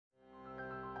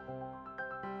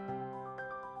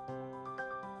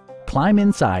climb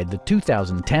inside the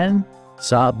 2010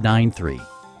 Saab 9-3.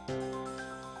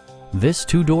 This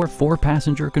two-door,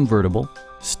 four-passenger convertible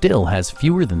still has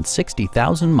fewer than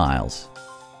 60,000 miles.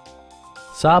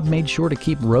 Saab made sure to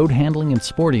keep road handling and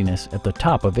sportiness at the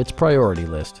top of its priority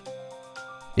list.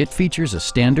 It features a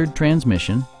standard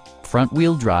transmission,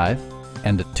 front-wheel drive,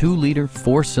 and a 2-liter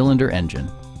four-cylinder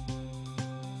engine.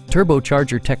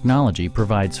 Turbocharger technology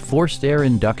provides forced air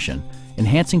induction,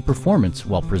 enhancing performance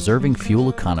while preserving fuel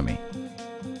economy.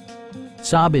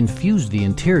 Saab infused the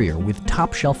interior with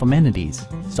top-shelf amenities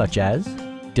such as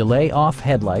delay-off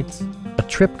headlights, a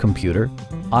trip computer,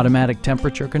 automatic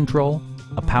temperature control,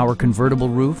 a power convertible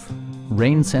roof,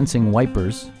 rain-sensing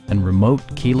wipers, and remote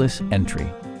keyless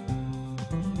entry.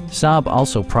 Saab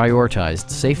also prioritized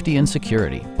safety and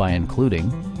security by including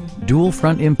dual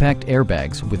front impact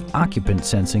airbags with occupant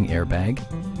sensing airbag,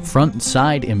 front and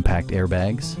side impact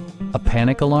airbags, a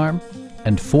panic alarm,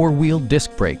 and four-wheel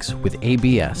disc brakes with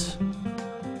ABS.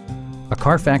 A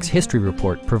Carfax history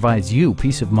report provides you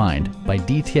peace of mind by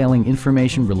detailing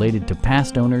information related to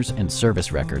past owners and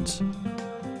service records.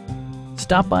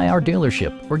 Stop by our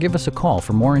dealership or give us a call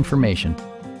for more information.